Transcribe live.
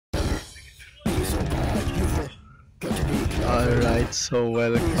Alright, so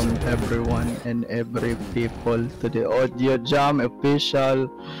welcome everyone and every people to the Audio Jam official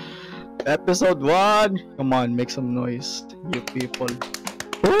episode 1. Come on, make some noise, you people.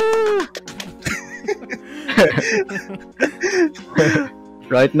 Woo!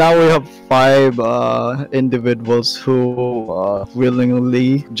 Right now we have 5 individuals who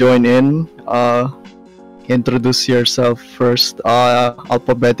willingly join in. Introduce yourself first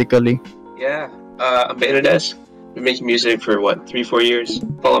alphabetically. Yeah, I'm Betadesk. Been making music for 3-4 years.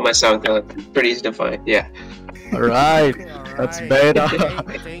 Follow my SoundCloud. Pretty easy to find. Yeah. Alright, that's better.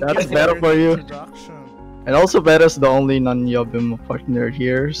 That's better for you. And also Beta's the only non-Yobimo partner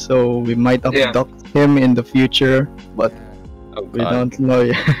here, so we might abduct him in the future, but we don't know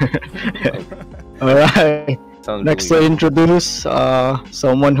yet. Alright, next to introduce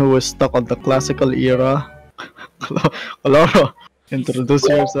someone who was stuck on the classical era. Chloro, introduce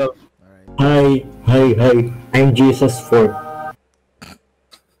yourself. Hi, I'm Jesus 4.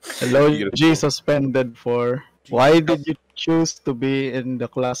 Hello, G suspended 4. Why did you choose to be in the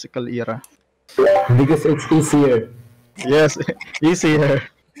classical era? Because it's easier. Yes, easier.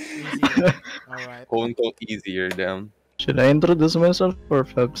 Alright. Quote-unquote easier, damn. Should I introduce myself or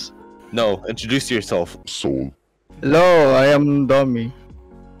Febbs? No, introduce yourself. Soul. Hello, I am DawMii,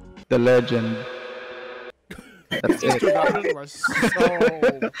 the legend. That's it. Introduction was so...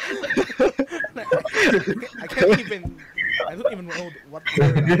 I don't even know what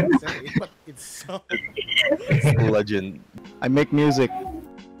word I can say, but it's so... Legend. I make music.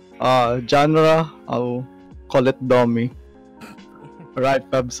 Genre, I'll call it DawMii. Alright,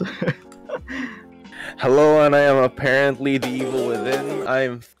 Febbs. Hello, and I am apparently the evil within.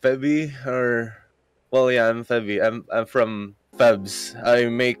 I'm Febby, or... Well, yeah, I'm Febby. I'm from Febbs. I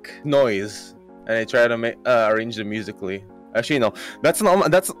make noise, and I try to make arrange them musically. Actually, no. That's not my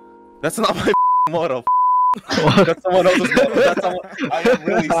motto. That's someone else's motto. I'm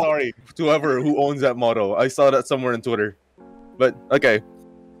really sorry to whoever who owns that motto. I saw that somewhere on Twitter. But, okay.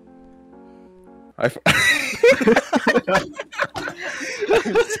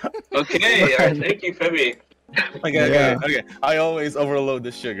 Okay, alright, thank you, Febby. Okay. I always overload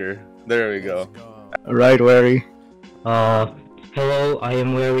the sugar. There we go. Alright, Wary. Hello, I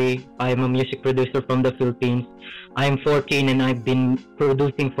am Wary. I am a music producer from the Philippines. I am 14 and I've been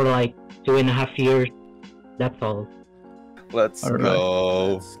producing for like 2.5 years. That's all. Let's All right.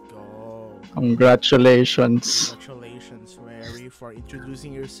 go. Let's go. Congratulations. Congratulations, Wary, for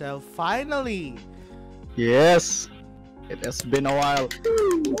introducing yourself finally. Yes, it has been a while.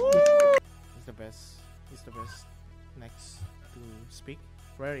 He's the best. He's the best. Next to speak,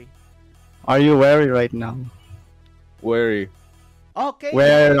 Wary. Are you Wary right now? Wary. Okay.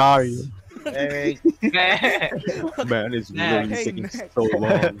 Where are you? Man, it's really Okay, taking next. so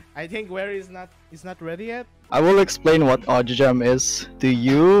long. I think Wary is not ready yet. I will explain what Audio Jam is to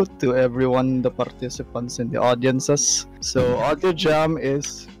you, to everyone, the participants and the audiences. So Audio Jam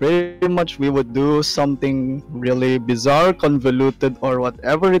is pretty much we would do something really bizarre, convoluted, or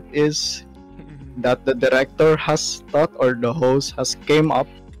whatever it is that the director has thought or the host has came up,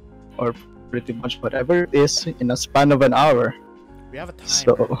 or pretty much whatever it is in a span of an hour. We have a time.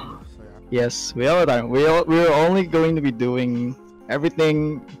 So yeah. yes, we have a time. We're only going to be doing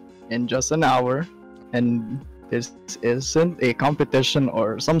everything in just an hour, and this isn't a competition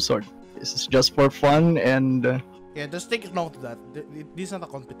or some sort. This is just for fun and Yeah, just take note of that. This is not a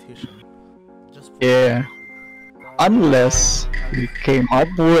competition. Just for yeah. Unless we came up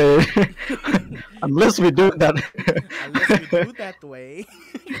with, unless we do that. Unless we do that way.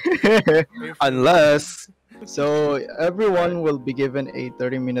 Unless So everyone will be given a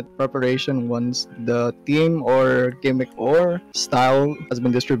 30-minute preparation once the theme or gimmick or style has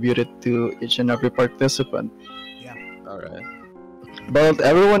been distributed to each and every participant. alright. But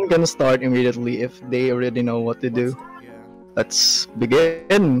everyone can start immediately if they already know what to do. Yeah. Let's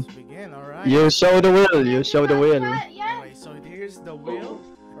begin. Let's begin. All right. You show the wheel. You show the wheel. Alright, so here's the wheel.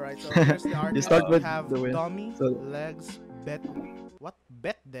 Alright, so here's the artist. start with we have the wheel. DawMii, So- legs,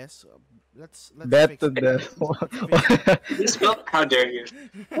 Betadesk. Let's Bet fix to it. death. You spelled, how dare you?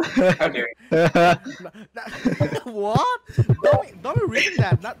 How dare you? What? DawMii written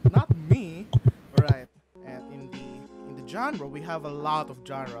that, not me. Alright, and in the genre we have a lot of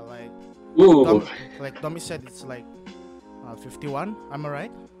genre. Ooh. Like DawMii said, it's like 51. Am I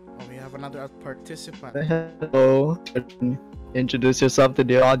right? Oh, we have another participant. Hello. Introduce yourself to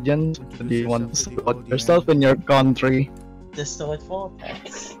the audience. Do you want to about yourself and your country? Just do it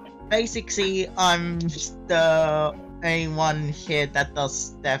Vortex. Basically, I'm the only one here that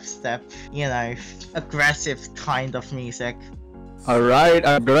does step, aggressive kind of music. Alright,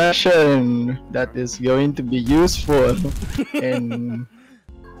 aggression. That is going to be useful. And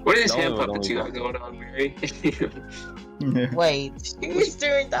What is Don't hand know, puppets don't you know. got going on, Mary? Wait, who's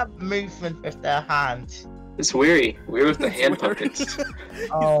doing that movement with their hand? It's weary. We're with the That's hand weird. puppets.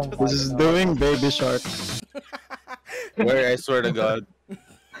 Oh my this is God. doing baby shark. Where I swear to God.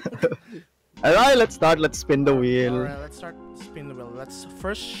 Alright, let's start. Let's spin the wheel. Alright, let's start spin the wheel. Let's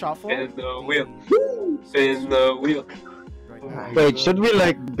first shuffle. Spin the wheel. Spin the wheel. Right now. Wait, should we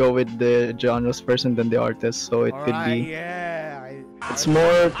like go with the genres first and then the artist? So it could Alright, be. yeah. It's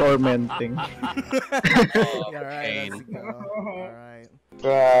more tormenting. Yeah, alright, let's go. Alright.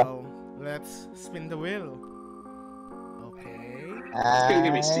 Bruh. So, let's spin the wheel. Okay. It's gonna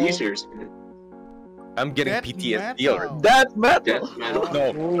give me seizures, man. I'm getting Death PTSD metal. already. Death metal. Death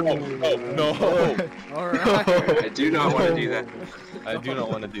metal. No, no. Alright. I do not want to do that. I do not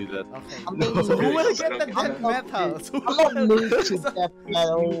want to do that. Okay. I mean, So who will No. get the death metal? I'm not new to death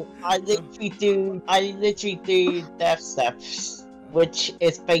metal. I literally do death steps, which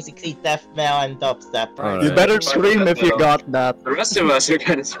is basically death metal and dubstep. Alright. You better scream if you got that. The rest of us are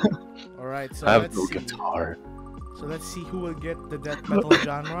kind of. Alright, so I have let's no see. guitar. So let's see who will get the death metal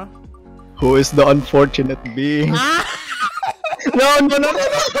genre. Who is the unfortunate being? Ah! No, no, no, no,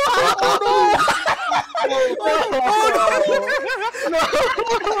 no.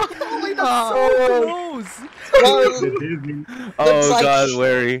 Wait, that's so close! Well, Oh Looks like- God,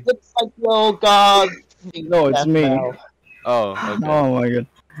 wary. looks like your god. No, it's Death me. metal. Oh, okay. Oh my god.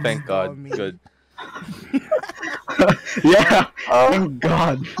 Thank God. me. Good. Yeah. Thank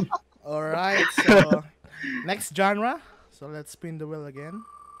God. Alright, so next genre. So let's spin the wheel again.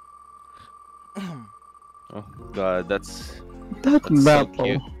 Oh God, that's That so metal.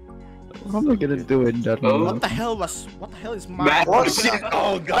 cute. What am I gonna do with that Oh. one? What the hell is Matt. my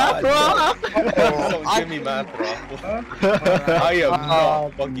Oh God. Oh, Don't I- give me math rock. Alright. I am Uh,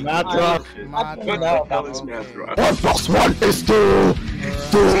 not fucking math doing rock. that shit. I What don't the know. hell is math rock? 1 plus 1 is 2.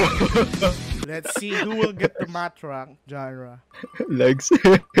 Let's see who will get the matrock genre. Legs.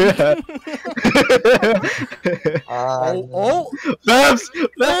 Oh, Babs!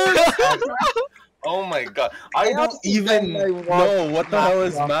 Oh my God. I don't honestly even don't know know what the hell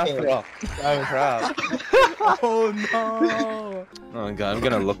is math math rock rock. Oh crap. oh no! Oh my God, I'm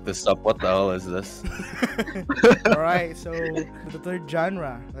gonna look this up. What the hell is this? Alright, so the third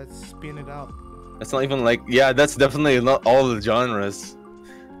genre. Let's spin it out. It's not even like, yeah, that's definitely not all the genres.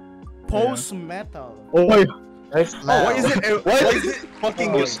 Post metal. Oh my. Death metal. Why is it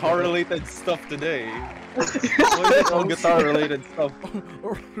fucking Oh, guitar related stuff today? Why is it all guitar related stuff?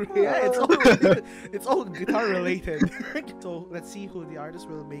 Yeah, it's all guitar related. So let's see who the artist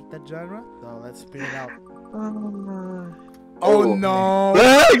will make that genre. So let's spin it out. Oh no!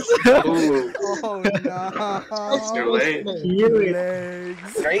 Legs! Ooh, Oh no! it's too late.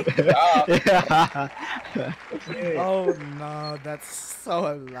 Legs. Great job. Yeah. Oh no, that's so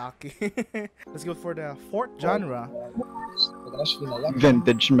unlucky. Let's go for the fourth genre.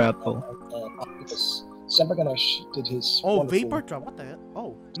 Vintage metal. Because Semper Ganesh did his. Oh, wonderful- vapor trap. What the hell?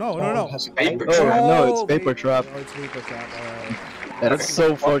 Oh no. has- Vapor Oh, trap. no, it's Vapor Trap. Oh, it's vapor trap. Alright. That's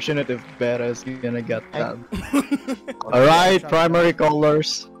so fortunate if Beta is gonna get that. Vapor Alright, trap. primary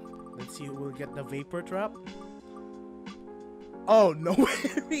colors. Let's see who will get the vapor trap. Oh no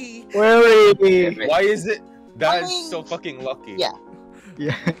way! Wary! Why is it? That I mean, is so fucking lucky. yeah.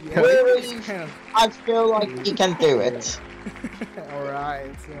 Yeah. Yeah, Really? it's kind I feel like he can do it. Alright,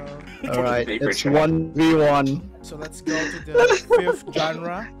 so Alright, Vapor it's Trap. 1v1. so let's go to the fifth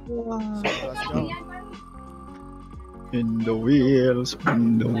genre. So let's go. In the wheel,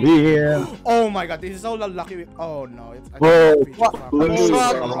 spin the wheel. Oh my god, this is so unlucky. Oh no, it's Whoa, feature what?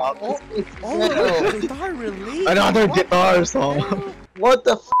 trap. Look. Oh, guitar related. Another What guitar the song. hell? What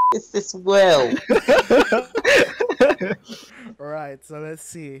the is this will? Alright, so let's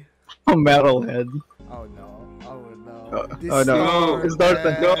see. A metalhead. Oh no. Oh no. Oh, no. Distorted. It's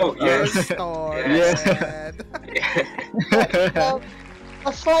Darth- No, yes. Distorted. Yeah. Well,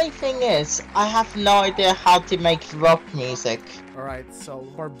 the funny thing is, I have no idea how to make rock music. Alright, so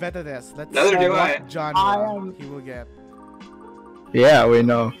for Betadesk, let's Neither see do what I. genre he will get. Yeah, we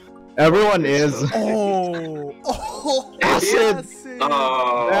know. Everyone is. Oh! Oh! Acid.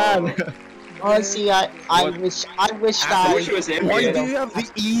 Oh. Man. Honestly, I What? wish I that wish it was him. Why Yeah. do you have the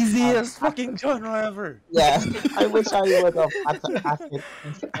easiest fucking genre ever? yeah, I wish I would have acid.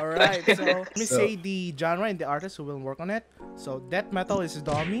 Alright, so let me So- say the genre and the artist who will work on it. So death metal is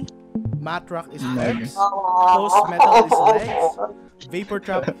DawMii, math rock is Febbs, Oh, post metal is Legs, vapor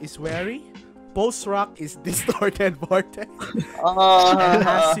trap is Wary, Post rock is distorted Vortex. And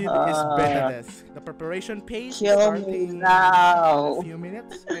acid is Betadesk. The preparation pace Kill me starting in now. a few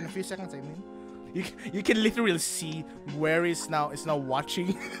minutes, in a few seconds. I mean, you can literally see where is now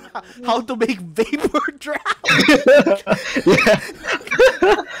watching how to make vapor draft.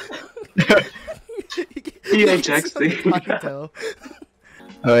 THX.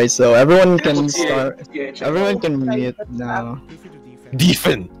 Alright, so everyone can Yeah, start. yeah, Everyone can mute now.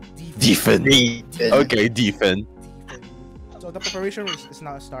 Defen. Defen. Defen. Okay, Defen. So the preparation is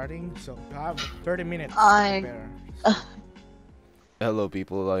now starting. So you have 30 minutes to I- prepare. Hello,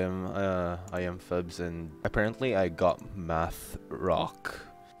 people. I am Febbs, and apparently I got math rock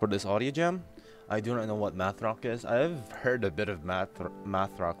for this audio jam. I do not know what math rock is. I've heard a bit of math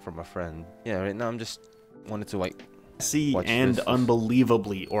rock from a friend. Yeah, right now I'm just wanted to like See, watch and this.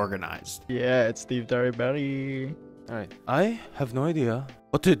 unbelievably organized. Yeah, it's Steve Derryberry. All right, I have no idea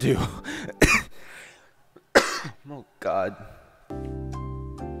what to do. Oh God.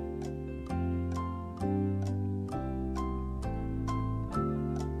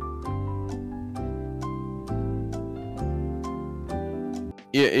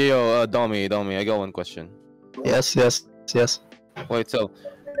 Yo, DawMii, I got one question. Yes. Wait, so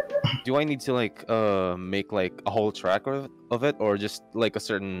do I need to like make like a whole track of it, or just like a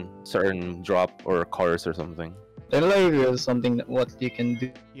certain drop or chorus or something? Then like something that what you can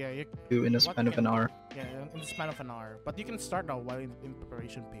Yeah, do in a what span of can- an hour. Yeah, in the span of an hour. But you can start now while in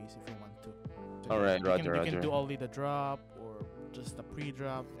preparation pace if you want to. So Alright, you can Roger. do only the drop or just the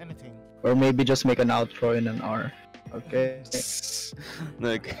pre-drop, anything. Or maybe just make an outro in an hour. Okay.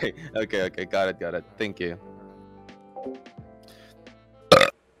 Okay, got it. Thank you.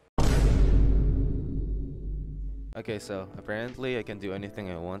 Okay, so apparently I can do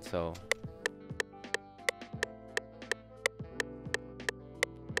anything I want, so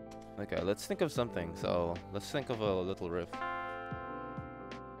okay, let's think of something. So let's think of a little riff.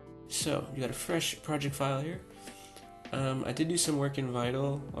 So, you got a fresh project file here. I did do some work in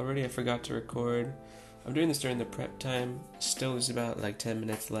Vital already. I forgot to record. I'm doing this during the prep time. Still there's about like 10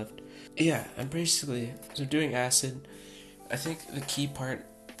 minutes left. Yeah, I'm basically doing acid. I think the key part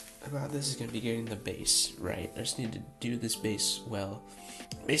about this is going to be getting the bass right. I just need to do this bass well.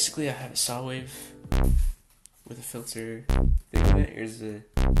 Basically, I have a saw wave with a filter thing on it. Here's the...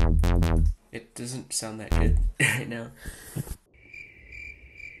 It doesn't sound that good right now.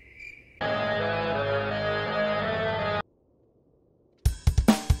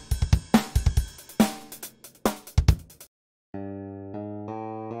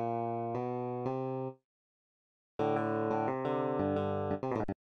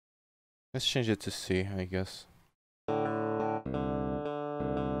 Let's change it to C, I guess.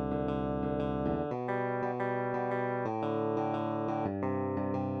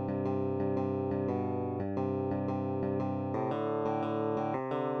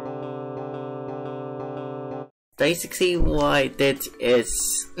 Basically what I did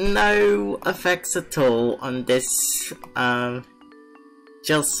is no effects at all on this,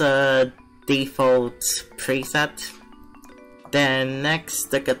 just a default preset. Then next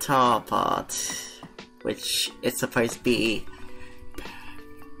the guitar part, which is supposed to be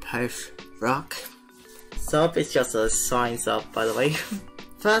post rock. Sub is just a sine sub, by the way.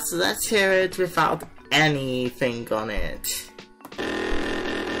 First let's hear it without anything on it.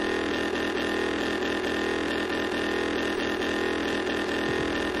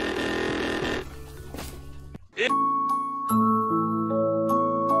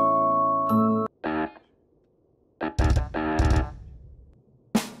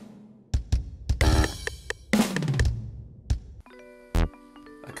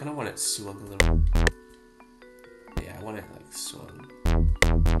 I kind of want it swung a little. Yeah, I want it like swung.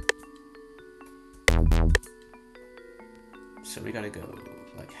 So we gotta go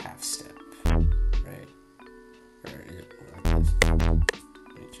like half step, right? Or is it like this? Let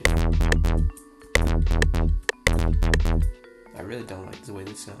me change. I really don't like the way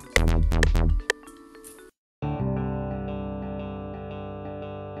this sounds.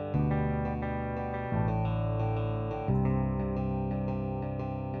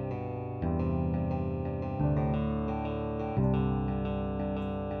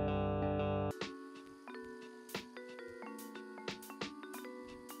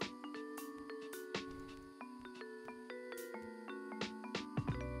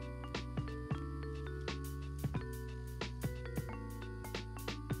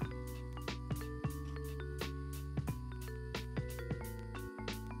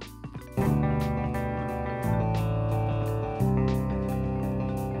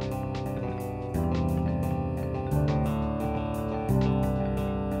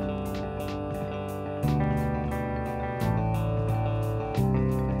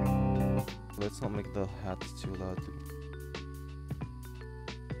 The hat's too loud.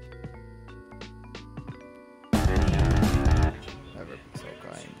 Never been so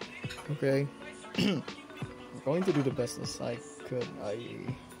kind. Okay. I'm going to do the best as I could.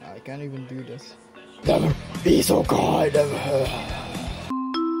 I can't even do this. Never be so kind.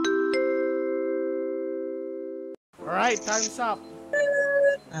 Alright, time's up.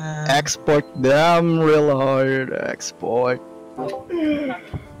 Export them real hard. Export.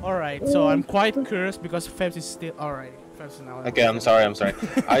 Alright, so I'm quite curious because Febbs is still alright. Febbs is now. Okay, I'm sorry.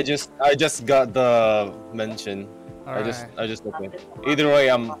 I just got the mention. Alright. I just opened. Either way,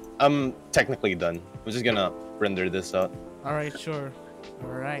 I'm technically done. We're just gonna render this out. Alright, sure.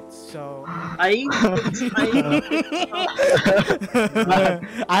 Alright, so I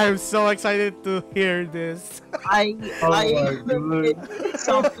I'm so excited to hear this.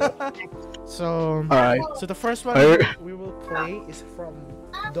 So Alright. so the first one we will play is from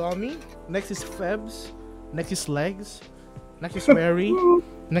DawMii. Next is Febbs. Next is Legs. Next is Mary.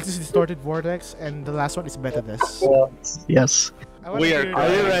 Next is Distorted Vortex, and the last one is Betadesk. Yes. We are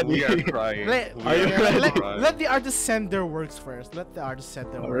crying. We are crying. Let the artist send their works first. Let the artist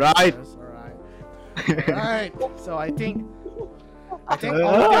send their works Alright. first. Alright. So I think all of the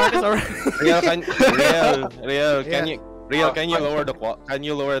artists are Real, Yeah. can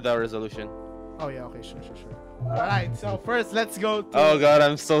you lower the resolution? Oh yeah, okay, sure. Alright, so first let's go to Oh god,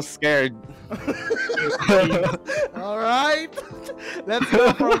 I'm so scared. Alright. Let's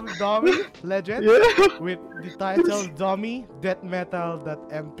go from DawMii Legend with the title DawMii Death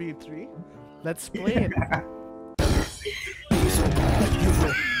Metal.mp3. Let's play it.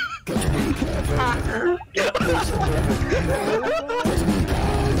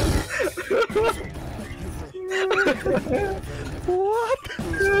 What?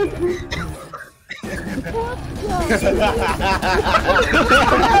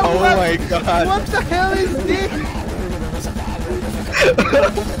 Oh my god. What the hell is this?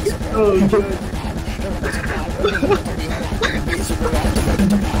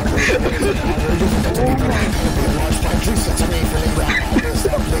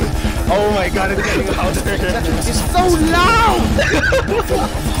 Oh my god, it's getting louder. It's so loud!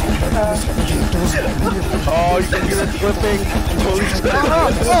 Oh, you can hear it flipping. Holy shit.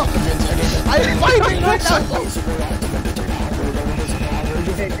 I'm fighting right now! Holy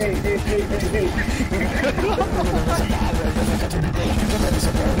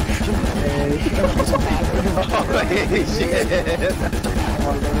shit.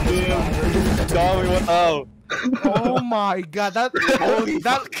 DawMii, what? Oh. Oh my god, that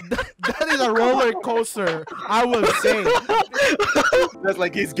is a roller coaster, I will say. That's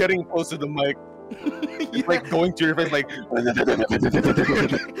like he's getting close to the mic. He's like going to your face like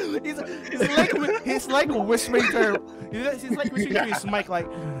he's like whispering to he's like whispering to his mic like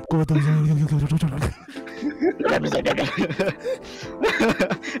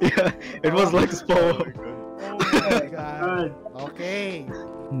Yeah, it was like Spo. oh my god. Okay.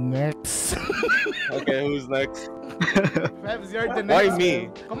 Next. Okay, who's next? Febbs, you're the next. Why me?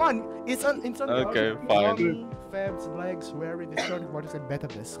 Come on, it's on Okay, fine. DawMii, Febbs, Legs, Wary, Distorted Vortex, and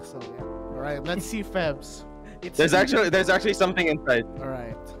Betadesk. So yeah. Alright, let's see Febbs. There's actually something inside.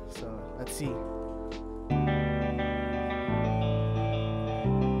 Alright, so let's see.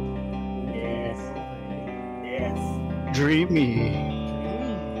 Dreamy.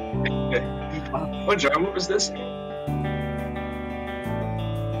 What genre was this?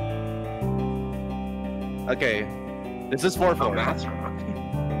 Okay, this is 4/4. Oh, math rock.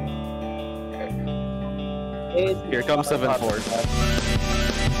 Here comes 7/4.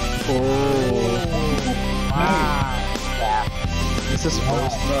 Oh. Wow. This is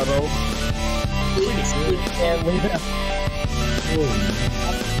first battle.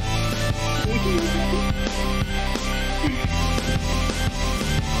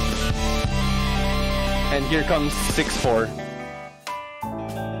 And here comes 6/4.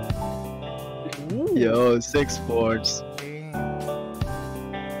 Yo, 6/4.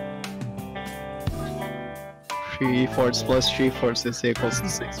 3/4 plus 3/4 is equals to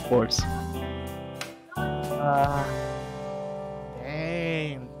 6/4.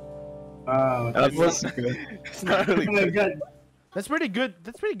 Dang. Wow, That was good. It's not really good. That's pretty good.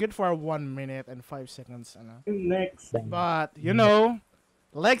 That's pretty good for 1 minute and 5 seconds. Next. But you know,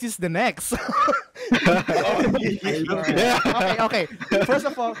 Legs is the next. Okay. First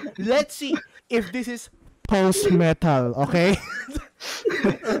of all, let's see if this is post metal. Okay.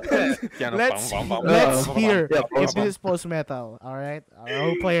 let's hear if this is post metal. All right.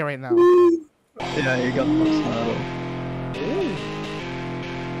 I'll play it right now. Yeah, you got post metal.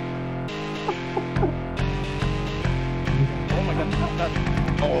 Oh my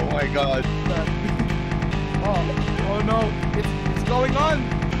god. Oh my god. Oh no, it's going on.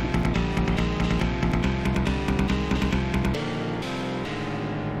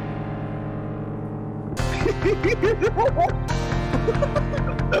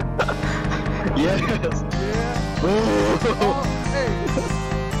 Yes. Yeah. Oh, Hey.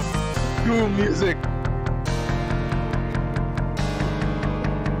 cool music.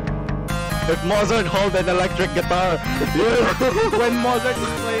 If Mozart hold an electric guitar. Yeah. When Mozart is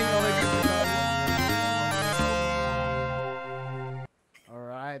playing electric guitar.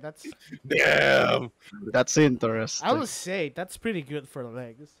 Alright, that's. Damn. That's interesting. I will say that's pretty good for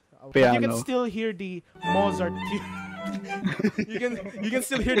legs. But Piano. you can still hear the Mozart theme. you can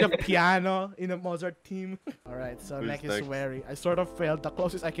still hear the piano in the Mozart theme. Alright, so Who's next is next? Wary. I sort of failed. The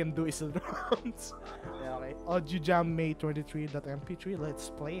closest I can do is the drums. Yeah, okay. Audio Jam May 23.mp3. Let's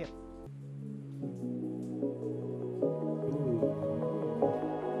play it.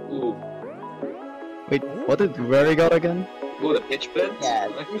 Ooh, Wait, what did Very got again? ooh, the pitch bend. Yeah,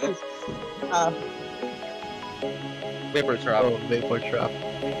 Like this that. is Vapor trap. Oh, Vapor Trap.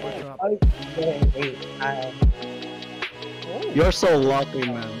 Vapor Trap. Oh, You're so lucky,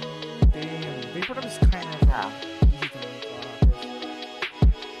 man. damn. Vapor Trap is kind of easy to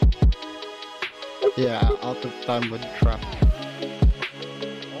make. Yeah, out of time with Trap.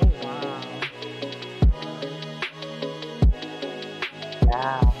 Oh wow.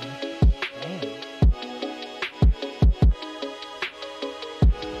 yeah. Damn.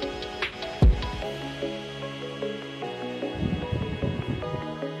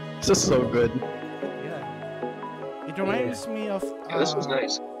 This is so good. Yeah. It reminds me of. Yeah, this was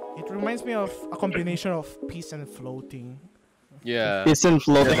nice. It reminds me of a combination of Peace and Floating. Yeah. Isn't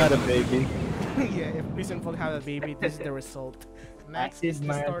floating at a baby. Yeah, if Peace and Floating had a baby, this is the result. Next is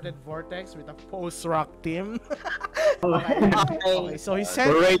Distorted Vortex with a post-rock team. Okay, so he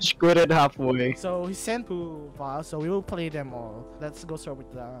sent. Rage quitted halfway. So he sent two files, so we will play them all. Let's go start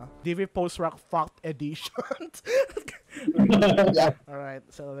with the DV Post Rock Fucked Edition. Alright,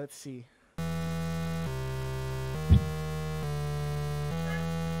 so let's see.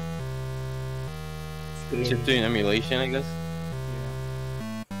 Chip tune emulation, I guess.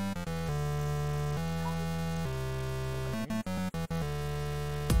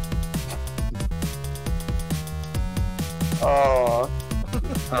 Oh.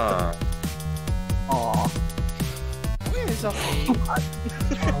 Huh. Aw. Yeah, it's okay.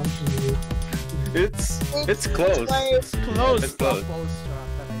 It's close. It's close It's to close. Post Rock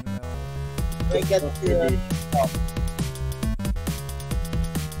that I know. I get to.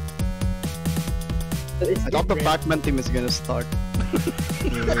 I thought the Pac-Man team is gonna start.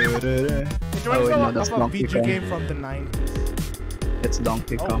 It reminds Oh, me no, of that's a Donkey video Kong. game from the 90s. It's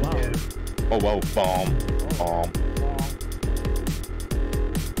Donkey Oh Kong. wow. Oh wow, bomb. Bomb.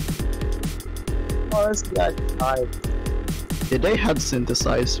 Oh, it's got hard. Yeah, they had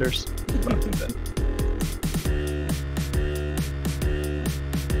synthesizers back then.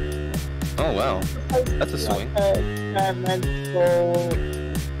 Oh wow. That's a swing. Experimental.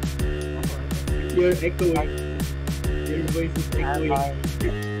 You're echoing. Your voice is echoing.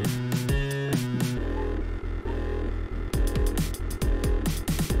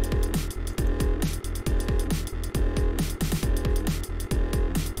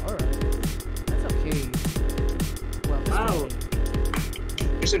 Alright. That's okay. Well, this Wow. one-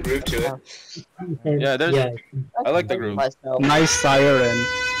 There's a groove to it. Yeah, there's. Yeah, I like the groove. Myself. Nice siren.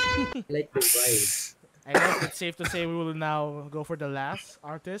 I like the vibe. I guess it's safe to say we will now go for the last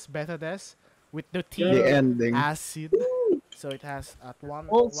artist, Betadesk, with the team The ending. Acid. So it has at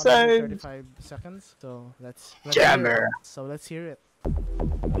Also- 135 seconds. So let's hear Jammer. it. So let's hear it.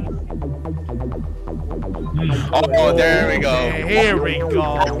 Oh, there we go. Okay, here we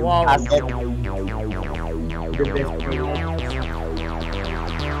go. Wow.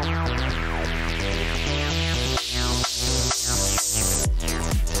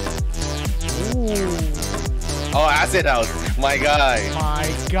 Oh, acid house. My guy. My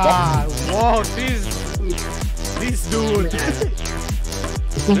God. Whoa, this dude.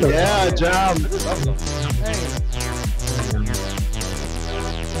 Yeah, jam. Hey.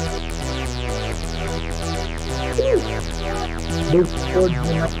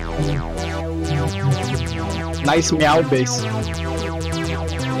 Nice meow bass.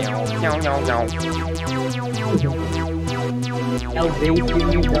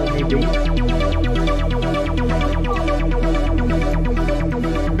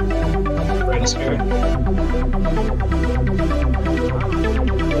 Right spirit.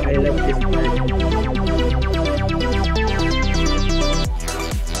 I like this part.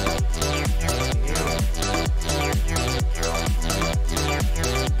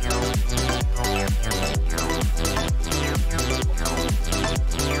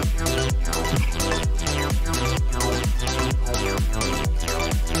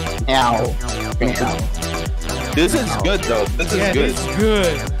 Ow. This is good though. This is Yeah, good. this is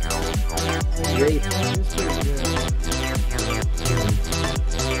good. Great. This is pretty good.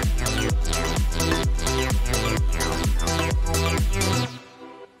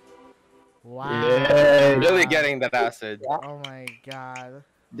 Wow. Yeah. Really getting that acid. Oh my god.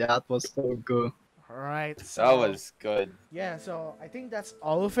 That was so good. Alright, so That was good. yeah, so I think that's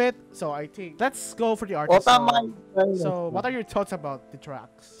all of it. So I think let's go for the artist. What am I? So what are your thoughts about the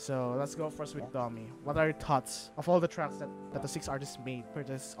tracks? So let's go first with DawMii. What are your thoughts of all the tracks that the 6 artists made for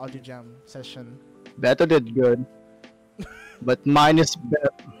this audio jam session? Beto did good. But mine is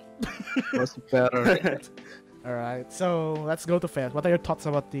better. Was better. Alright, so let's go to Febbs. What are your thoughts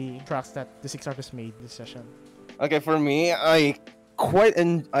about the tracks that the 6 artists made this session? Okay, for me, I quite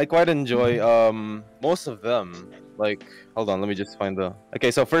enjoy most of them. Like, hold on, let me just find the.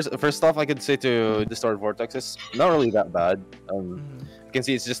 Okay, so first off, I could say to Distort Vortex is not really that bad. I can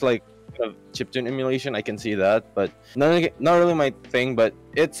see it's just like kind of chiptune emulation. I can see that, but not really my thing. But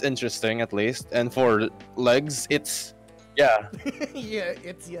it's interesting at least. And for legs, it's yeah, yeah,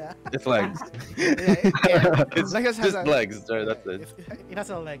 it's legs. It's Legs has just a- legs. Sorry, that's it. It has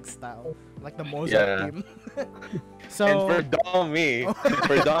a leg style, like the Mozart Yeah. team. So And for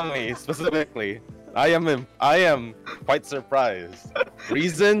DawMii specifically, I am quite surprised.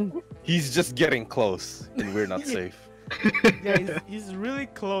 Reason? He's just getting close, and we're not safe. yeah, he's really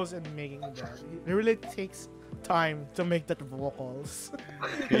close in making that. It really takes time to make that vocals.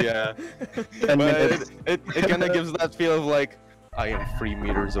 Yeah, 10 but minutes. it kind of gives that feel of like I am 3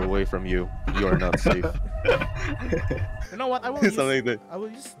 meters away from you. You are not safe. You know what? I will use Something like I will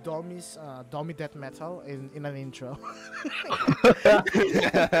use DawMii's DawMii death metal in an intro.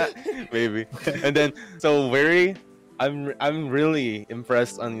 that. Maybe. And then so very. I'm really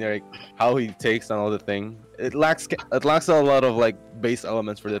impressed on like how he takes on all the thing. It lacks a lot of like bass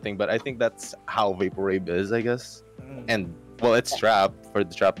elements for the thing, but I think that's how Vaporwave is, I guess. And well, it's trap for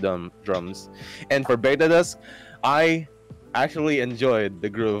the trap drums, and for Betadesk, I actually enjoyed the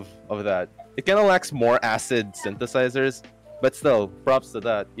groove of that. It kind of lacks more acid synthesizers, but still, props to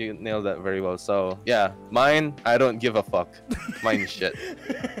that. You nailed that very well. So yeah, mine, I don't give a fuck. Mine shit.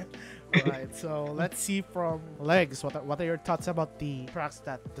 Right, so let's see from Legs. What are your thoughts about the tracks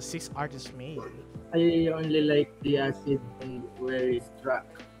that the 6 artists made? I only like the acid and where is track.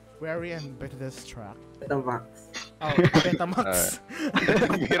 Wary and Betadesk track. Betamax. Oh, Betamax.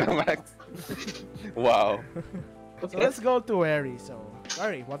 Max. Wow. So let's go to Wary. So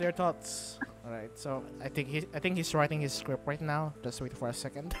Wary, what are your thoughts? All right, so I think he's writing his script right now. Just wait for a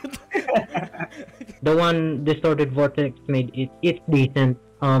second. The one Distorted Vortex made it's decent.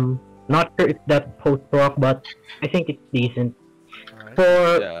 Not sure if that's post rock, but I think it's decent.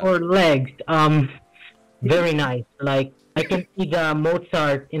 Alright. For legs, very nice. Like I can see the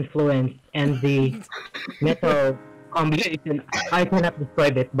Mozart influence and the metal combination. I cannot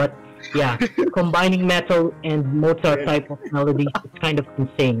describe it, but yeah, combining metal and Mozart type of melodies is kind of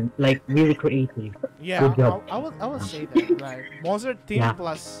insane. Like really creative. Yeah, Good job. I would say that. Like Mozart theme Yeah.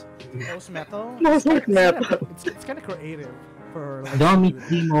 plus post metal. Mozart metal. It's kind of creative for like, DawMii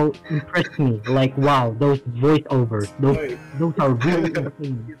demo impressed me. Like wow, those voiceovers, those are really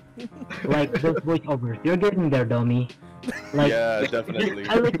insane. Like those voiceovers, you're getting there, DawMii. Like Yeah, definitely.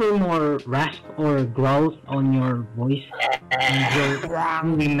 a little more rasp or growls on your voice, and you're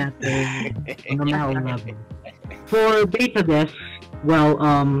really metal on a metal level. For Betadesk,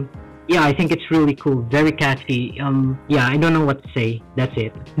 well, yeah, I think it's really cool, very catchy. Yeah, I don't know what to say. That's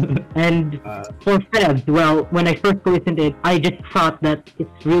it. And for Febbs, well, when I first listened to it, I just thought that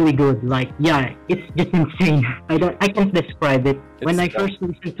it's really good. Like, yeah, it's just insane. I can't describe it. When I first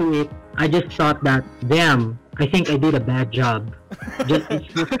listened to it, I just thought that, damn, I think I did a bad job.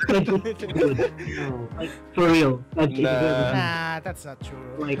 It's just good. Like, for real. That's Nah. Nah, that's not true.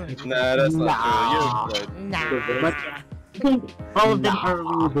 like, Nah, that's not true. You're good. Nah. but I think all of them are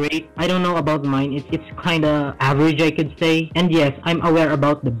really great. I don't know about mine. It's kind of average, I could say. And yes, I'm aware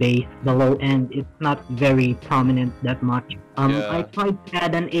about the bass, the low end. It's not very prominent that much. Yeah. I tried to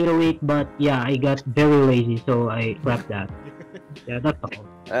add an 808, but yeah, I got very lazy, so I scrapped that. Yeah, that's all.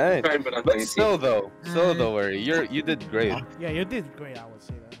 Alright. Fine, but I'm But lazy. still though, worry. You did great. Yeah, you did great. I would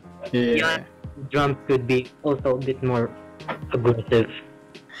say that. Yeah. Drums could be also a bit more aggressive.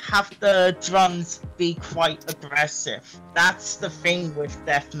 Have the drums be quite aggressive. That's the thing with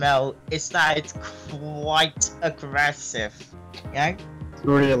death metal, is that it's quite aggressive. Yeah?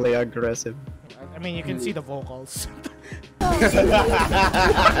 Really aggressive. I mean, you can see the vocals.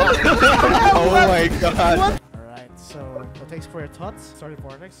 Oh my god. Alright, so So thanks for your thoughts. Sorry,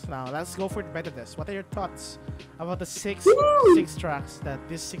 Vortex. Now let's go for the Betadesk. What are your thoughts about the six tracks that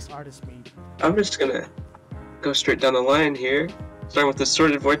these 6 artists made? I'm just gonna go straight down the line here, starting with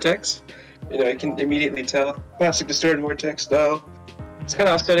Distorted Vortex. You know, I can immediately tell classic Distorted Vortex style. It's kind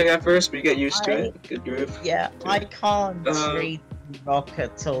of upsetting at first, but you get used to it. Good groove. Yeah, I can't read rock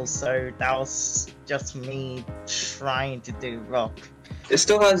at all, so that was just me trying to do rock. It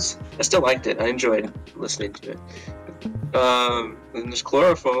still has. I still liked it. I enjoyed listening to it. And there's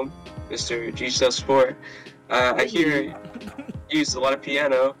Chloroform, Mr. G Sus 4. I hear he used a lot of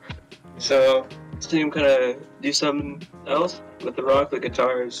piano, so see him kind of do something else with the rock, the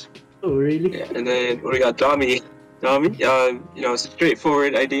guitars. Oh, really? Yeah, and then we got DawMii. DawMii, you know, it's a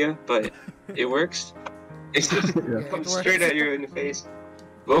straightforward idea, but it works. It comes straight at you in the face.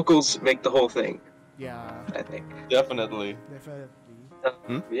 Vocals make the whole thing. Yeah. I think. Definitely.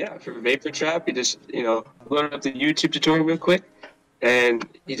 Yeah, for Vapor Trap, he just, you know, loaded up the YouTube tutorial real quick, and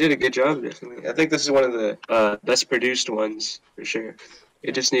he did a good job, definitely. I think this is one of the best produced ones, for sure.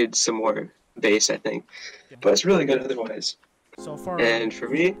 It just needs some more bass, I think. But it's really good otherwise. So far. And for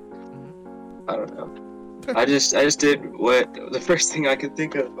me, I don't know. I just did what the first thing I could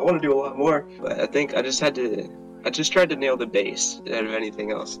think of. I want to do a lot more, but I think I just tried to nail the bass out of anything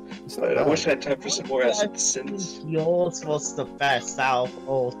else. So I wish I had time for some more synths. Yours was the best out of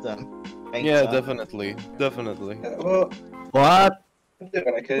all of them. Yeah, definitely. Definitely. Well, What? I did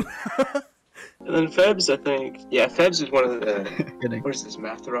what I could. And then Febbs, I think. Yeah, Febbs is one of the. What is this,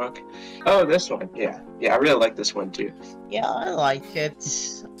 Math Rock? Oh, this one. Yeah, I really like this one too. Yeah, I like it.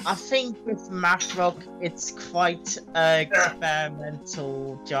 I think with math rock, it's quite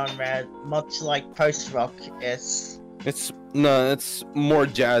experimental genre, much like post rock is. It's more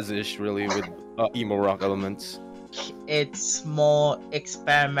jazzish, really, with emo rock elements. It's more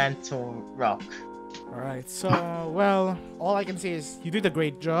experimental rock. Alright, so, well, all I can say is you did a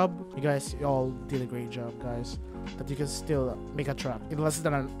great job. You all did a great job, guys. That you can still make a track in less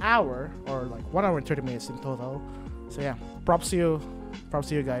than an hour, or like 1 hour and 30 minutes in total. So yeah, props to you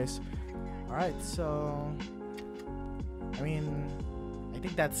guys. Alright, so, I mean, I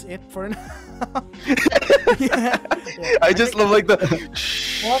think that's it for now. yeah. I just love like the.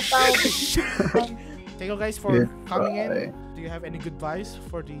 What about... Thank you guys for coming in. Do you have any good advice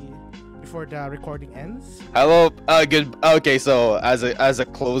before the recording ends? Hello, good. Okay, so as a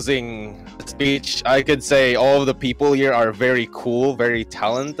closing speech, I could say all of the people here are very cool, very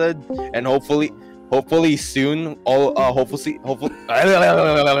talented, and hopefully soon, hopefully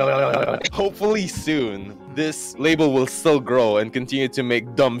soon, this label will still grow and continue to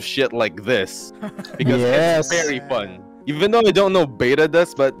make dumb shit like this, because it's very fun. Even though I don't know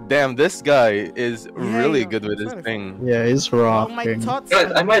Betadesk, but damn, this guy is really good with his thing. Yeah, he's rocking. My thoughts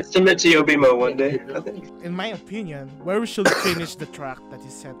I might submit to Yobimo one day, I think. In my opinion, where we should finish the track that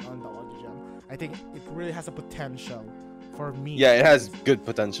you sent on the audio jam, I think it really has a potential for me. Yeah, it has good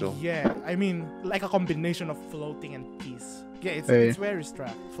potential. Yeah, I mean, like a combination of floating and peace. Yeah, it's very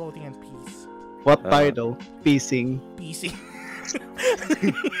track, floating and peace. What title? Piecing. Piecing.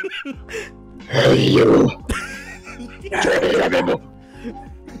 Hey you.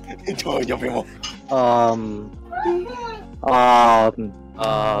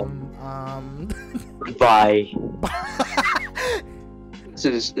 Bye.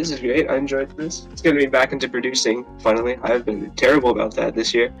 This is great. I enjoyed this. It's gonna be back into producing finally. I've been terrible about that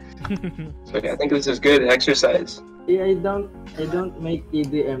this year. So yeah, I think this is good exercise. Yeah, I don't make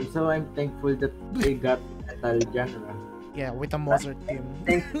EDM, so I'm thankful that I got metal genre. Yeah, with the Mozart team.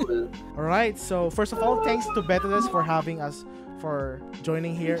 Thankful. Alright, so first of all, thanks to Betadesk for having us, for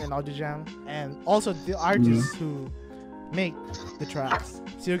joining here in Audio Jam, and also the artists who make the tracks.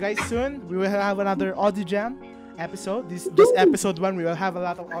 See you guys soon. We will have another Audio Jam episode. This just episode 1. We will have a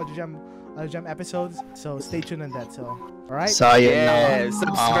lot of Audio Jam episodes, so stay tuned on that. So, alright? Yeah,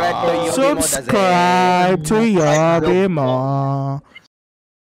 subscribe to Yobimo. Subscribe to Yobimo.